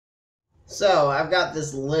So, I've got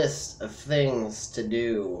this list of things to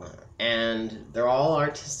do, and they're all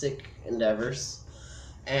artistic endeavors.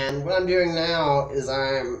 And what I'm doing now is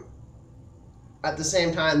I'm, at the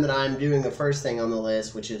same time that I'm doing the first thing on the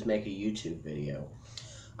list, which is make a YouTube video,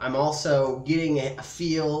 I'm also getting a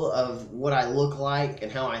feel of what I look like and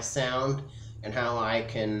how I sound and how I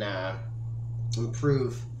can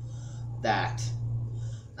improve that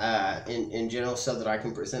in general so that I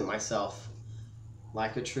can present myself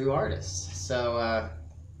like a true artist. So,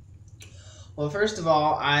 well, first of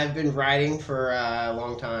all, I've been writing for a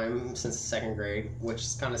long time, since the second grade, which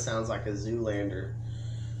kind of sounds like a Zoolander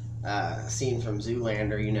scene from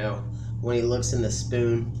Zoolander, you know, when he looks in the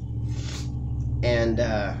spoon and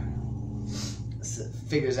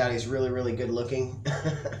figures out he's really, really good looking.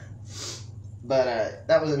 But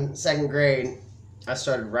that was in second grade. I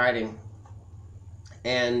started writing,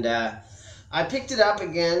 and I picked it up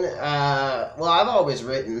again. Well, I've always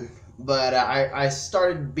written, but I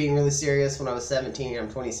started being really serious when I was 17.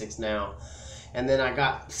 I'm 26 now. And then I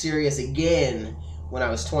got serious again when I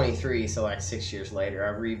was 23, so like 6 years later. I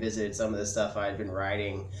revisited some of the stuff I had been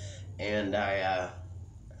writing, and I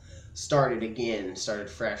started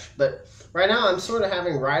fresh. But right now I'm sort of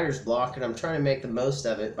having writer's block, and I'm trying to make the most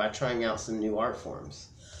of it by trying out some new art forms.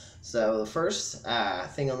 So the first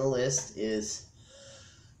thing on the list is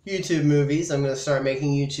YouTube movies. I'm going to start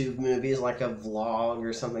making YouTube movies, like a vlog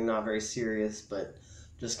or something, not very serious, but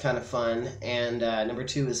just kind of fun. And number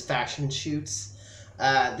 2 is fashion shoots.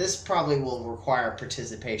 This probably will require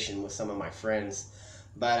participation with some of my friends,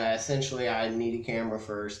 but essentially I need a camera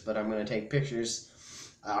first, but I'm going to take pictures,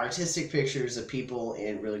 artistic pictures of people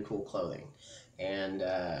in really cool clothing. And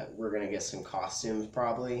we're going to get some costumes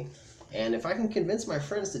probably. And if I can convince my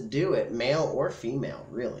friends to do it, male or female,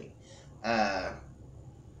 really,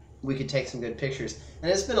 we could take some good pictures.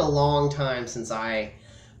 And it's been a long time since I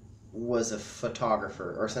was a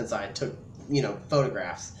photographer, or since I took,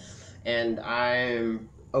 photographs. And I'm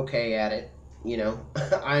okay at it,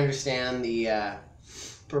 I understand the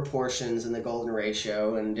proportions and the golden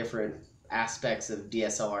ratio and different aspects of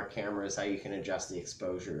DSLR cameras, how you can adjust the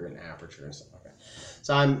exposure and aperture and stuff like that.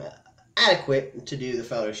 So I'm adequate to do the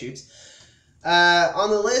photo shoots. On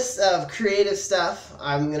the list of creative stuff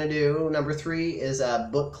I'm going to do, number 3 is a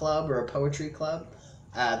book club or a poetry club.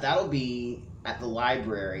 That'll be at the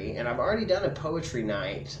library, and I've already done a poetry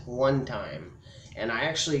night one time. And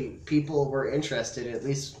people were interested, at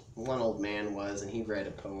least one old man was, and he read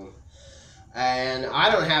a poem. And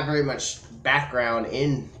I don't have very much background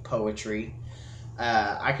in poetry.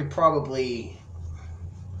 I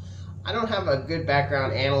don't have a good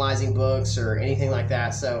background analyzing books or anything like that,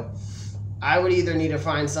 so I would either need to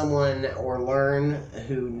find someone or learn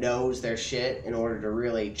who knows their shit in order to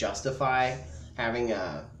really justify having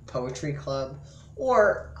a poetry club,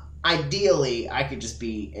 or ideally I could just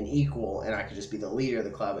be an equal and I could just be the leader of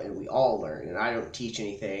the club and we all learn, and I don't teach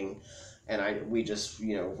anything, and we just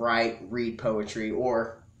write, read poetry,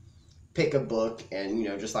 or pick a book and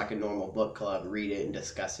just like a normal book club, read it and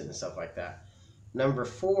discuss it and stuff like that. Number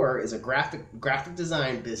 4 is a graphic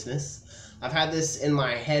design business. I've had this in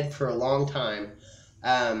my head for a long time.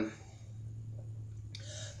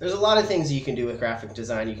 There's a lot of things you can do with graphic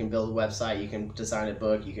design. You can build a website, you can design a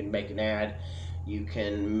book, you can make an ad, you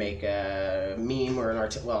can make a meme or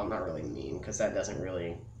well, not really meme, because that doesn't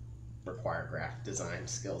really require graphic design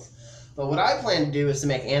skills. But what I plan to do is to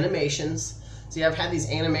make animations. See, I've had these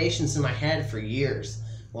animations in my head for years,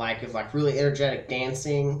 like really energetic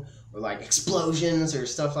dancing, or like explosions or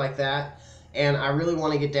stuff like that. And I really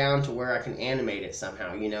want to get down to where I can animate it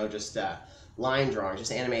somehow, just line drawings,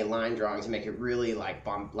 just animate line drawings and make it really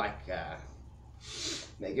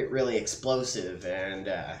make it really explosive and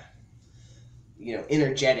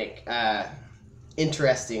energetic,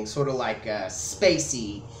 interesting, sort of like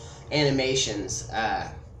spacey animations,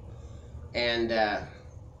 and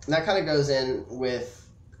that kind of goes in with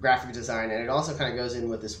graphic design, and it also kind of goes in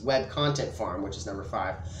with this web content farm, which is number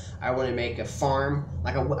 5. I want to make a farm,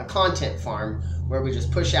 like a content farm, where we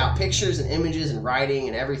just push out pictures and images and writing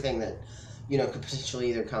and everything that could potentially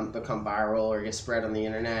either become viral or get spread on the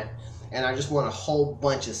internet. And I just want a whole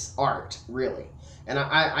bunch of art, really. And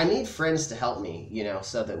I need friends to help me,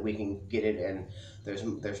 so that we can get it, and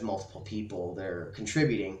there's multiple people that are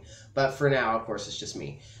contributing. But for now, of course, it's just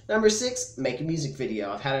me. Number 6, make a music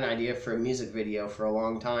video. I've had an idea for a music video for a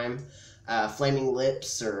long time. Flaming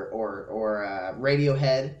Lips or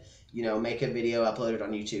Radiohead, make a video, upload it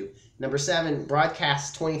on YouTube. Number 7,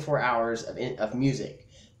 broadcast 24 hours of music,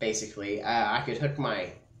 basically. I could hook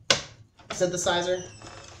my synthesizer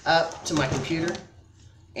up to my computer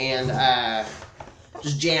and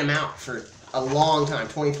just jam out for a long time,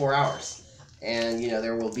 24 hours. and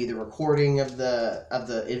there will be the recording of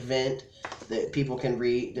the event that people can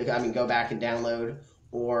go back and download,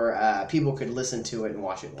 or people could listen to it and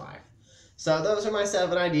watch it live. So those are my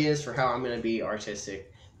 7 ideas for how I'm going to be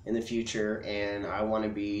artistic in the future, and I want to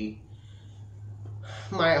be.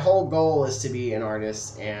 My whole goal is to be an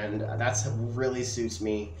artist, and that's really suits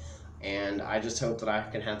me. And I just hope that I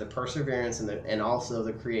can have the perseverance and also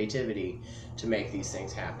the creativity to make these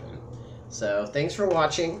things happen. So thanks for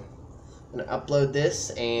watching. I'm going to upload this,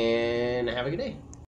 and have a good day.